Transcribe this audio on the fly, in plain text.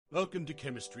Welcome to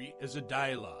Chemistry as a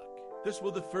Dialogue. This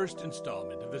will be the first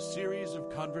installment of a series of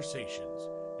conversations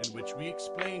in which we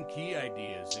explain key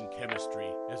ideas in chemistry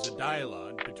as a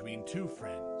dialogue between two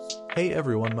friends. Hey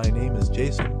everyone, my name is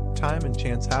Jason. Time and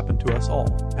chance happened to us all.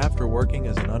 After working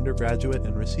as an undergraduate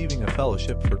and receiving a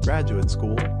fellowship for graduate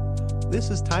school, this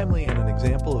is timely and an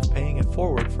example of paying it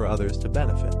forward for others to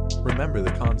benefit. Remember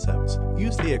the concepts.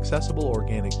 Use the accessible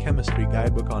organic chemistry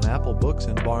guidebook on Apple Books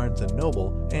and Barnes &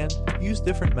 Noble, and use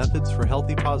different methods for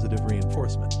healthy positive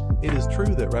reinforcement. It is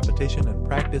true that repetition and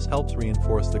practice helps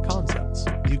reinforce the concepts.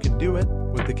 You can do it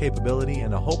with the capability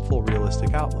and a hopeful,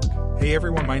 realistic outlook. Hey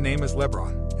everyone, my name is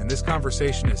Lebron, and this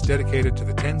conversation is dedicated to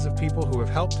the tens of people who have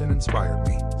helped and inspired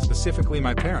me. Specifically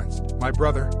my parents, my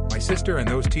brother, my sister, and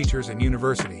those teachers in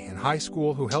university and high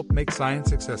school who helped make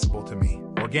science accessible to me.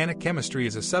 Organic chemistry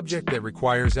is a subject that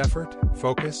requires effort,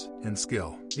 focus, and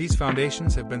skill. These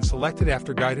foundations have been selected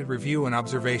after guided review and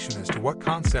observation as to what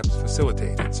concepts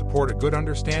facilitate and support a good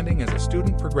understanding as a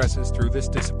student progresses through this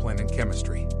discipline in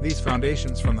chemistry. These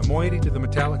foundations from the moiety to the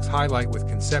metallics highlight with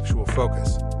conceptual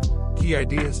focus key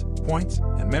ideas, points,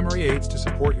 and memory aids to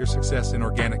support your success in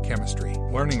organic chemistry.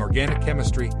 Learning organic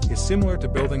chemistry is similar to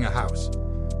building a house.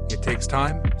 It takes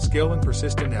time, skill, and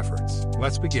persistent efforts.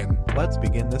 Let's begin. Let's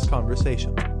begin this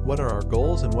conversation. What are our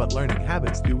goals and what learning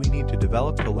habits do we need to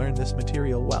develop to learn this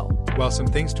material well? Well, some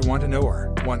things to want to know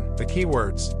are 1. The key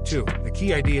words, 2. The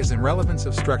key ideas and relevance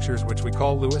of structures which we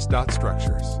call Lewis dot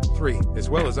structures, 3. As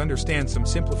well as understand some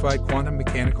simplified quantum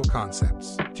mechanical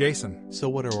concepts. Jason. So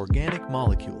what are organic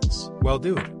molecules? Well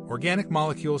dude, organic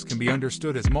molecules can be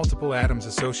understood as multiple atoms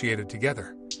associated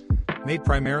together, made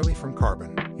primarily from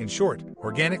carbon. In short,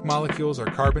 organic molecules are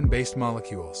carbon-based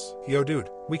molecules. Yo dude,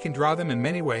 we can draw them in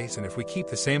many ways, and if we keep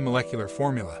the same molecular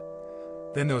formula,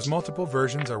 then those multiple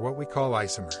versions are what we call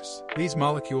isomers. These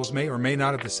molecules may or may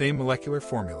not have the same molecular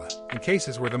formula. In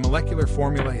cases where the molecular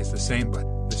formula is the same but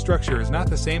the structure is not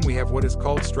the same, we have what is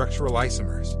called structural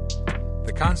isomers.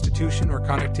 The constitution or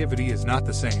connectivity is not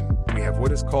the same, we have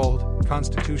what is called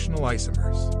constitutional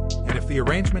isomers. And if the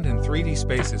arrangement in 3D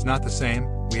space is not the same,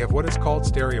 we have what is called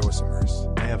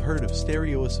stereoisomers. I have heard of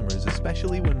stereoisomers,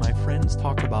 especially when my friends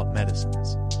talk about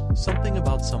medicines. Something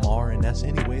about some R and S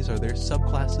anyways. Are there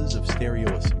subclasses of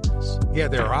stereoisomers? Yeah,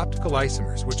 there are optical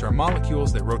isomers, which are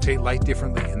molecules that rotate light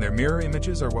differently, and their mirror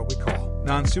images are what we call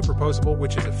non-superposable,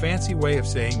 which is a fancy way of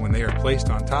saying when they are placed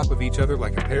on top of each other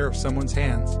like a pair of someone's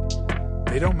hands,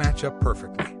 they don't match up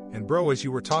perfectly. And bro, as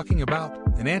you were talking about,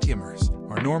 enantiomers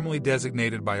are normally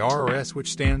designated by R or S,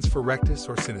 which stands for rectus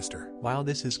or sinister. Wow,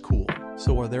 this is cool.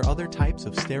 So are there other types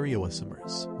of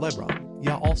stereoisomers? Lebron.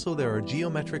 Yeah, also there are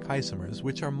geometric isomers,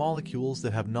 which are molecules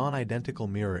that have non-identical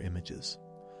mirror images.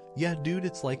 Yeah dude,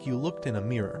 it's like you looked in a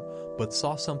mirror, but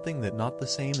saw something that not the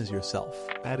same as yourself.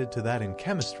 Added to that, in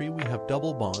chemistry we have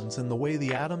double bonds, and the way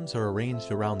the atoms are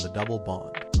arranged around the double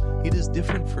bond, it is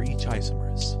different for each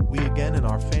isomers. We again in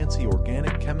our fancy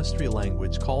organic chemistry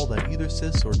language call that either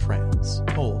cis or trans.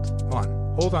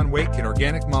 Hold on, wait, can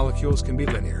organic molecules can be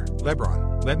linear?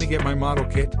 Lebron, let me get my model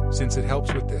kit, since it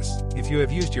helps with this. If you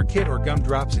have used your kit or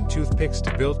gumdrops and toothpicks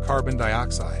to build carbon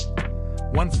dioxide,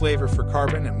 one flavor for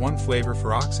carbon and one flavor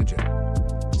for oxygen.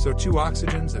 So 2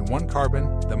 oxygens and 1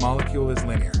 carbon, the molecule is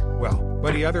linear. Well,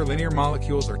 buddy, other linear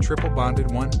molecules are triple bonded,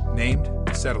 one named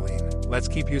acetylene. Let's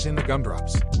keep using the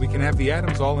gumdrops. We can have the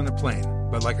atoms all in a plane,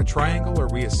 but like a triangle, or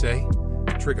we say,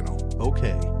 trigonal.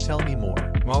 Okay, tell me more.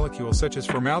 Molecules such as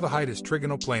formaldehyde is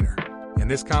trigonal planar, and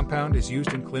this compound is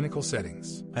used in clinical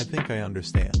settings. I think I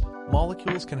understand.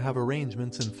 Molecules can have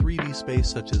arrangements in 3D space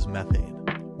such as methane,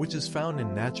 which is found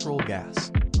in natural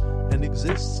gas, and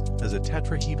exists as a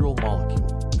tetrahedral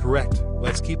molecule. Correct.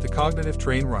 Let's keep the cognitive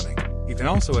train running. You can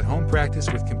also at home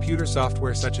practice with computer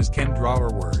software such as CanDraw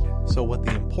or Word. So what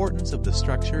the importance of the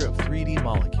structure of 3D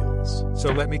molecules?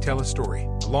 So let me tell a story.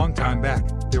 A long time back,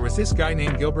 there was this guy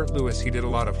named Gilbert Lewis. He did a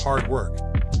lot of hard work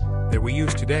that we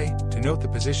use today to note the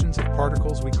positions of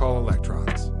particles we call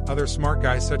electrons. Other smart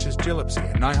guys such as Gillespie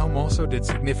and Nihom also did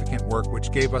significant work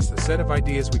which gave us the set of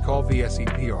ideas we call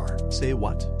VSEPR. Say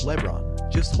what? Lebron,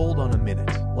 just hold on a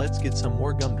minute. Let's get some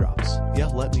more gumdrops. Yeah,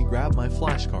 let me grab my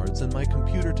flashcards and my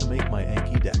computer to make my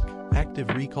Anki deck.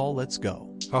 Active recall, let's go.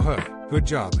 Good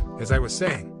job. As I was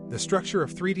saying, the structure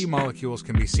of 3D molecules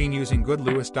can be seen using good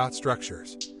Lewis dot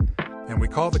structures, and we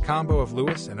call the combo of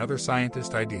Lewis and other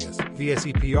scientist ideas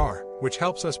VSEPR, which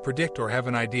helps us predict or have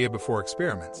an idea before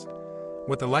experiments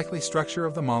what the likely structure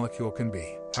of the molecule can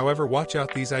be. However, watch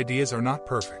out, these ideas are not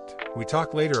perfect. We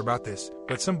talk later about this,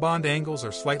 but some bond angles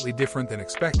are slightly different than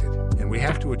expected, and we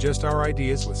have to adjust our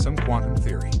ideas with some quantum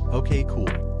theory. Okay, cool.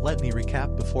 Let me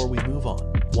recap before we move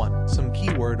on. 1. Some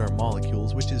keyword are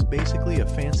molecules, which is basically a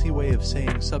fancy way of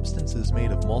saying substances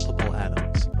made of multiple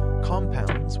atoms.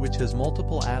 Compounds, which has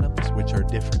multiple atoms which are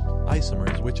different.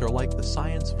 Isomers, which are like the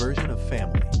science version of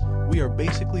family. We are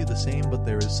basically the same, but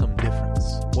there is some difference.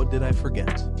 What did I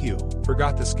forget? Q.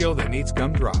 Forgot the skill that needs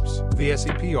gumdrops. The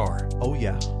SEPR. Oh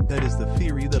yeah, that is the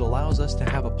theory that allows us to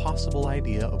have a possible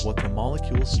idea of what the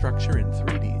molecule's structure in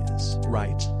 3D is,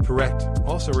 right? Correct.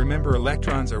 Also remember,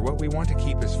 electrons are what we want to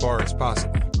keep as far as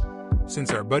possible.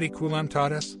 Since our buddy Coulomb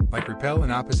taught us, like repel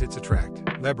and opposites attract.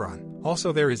 Lebron.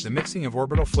 Also there is the mixing of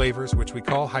orbital flavors, which we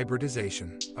call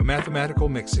hybridization, a mathematical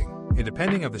mixing. And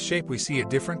depending of the shape we see a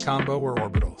different combo or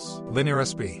orbitals. Linear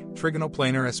sp, trigonal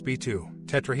planar sp2,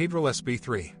 tetrahedral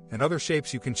sp3, and other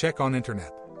shapes you can check on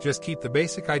internet. Just keep the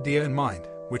basic idea in mind,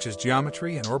 which is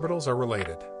geometry and orbitals are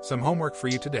related. Some homework for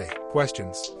you today.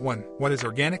 Questions. 1. What is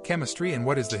organic chemistry and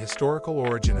what is the historical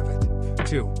origin of it?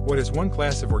 2. What is one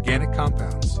class of organic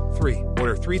compounds? 3. What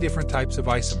are 3 different types of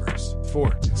isomers? 4.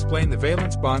 Explain the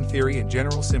valence bond theory in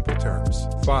general simple terms.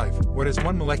 5. What is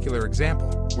one molecular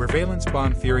example where valence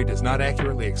bond theory does not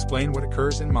accurately explain what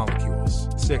occurs in molecules?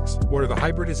 6. What are the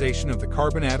hybridization of the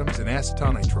carbon atoms in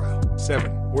acetonitrile?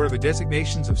 7. What are the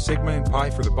designations of sigma and pi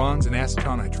for the bonds in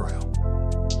acetonitrile?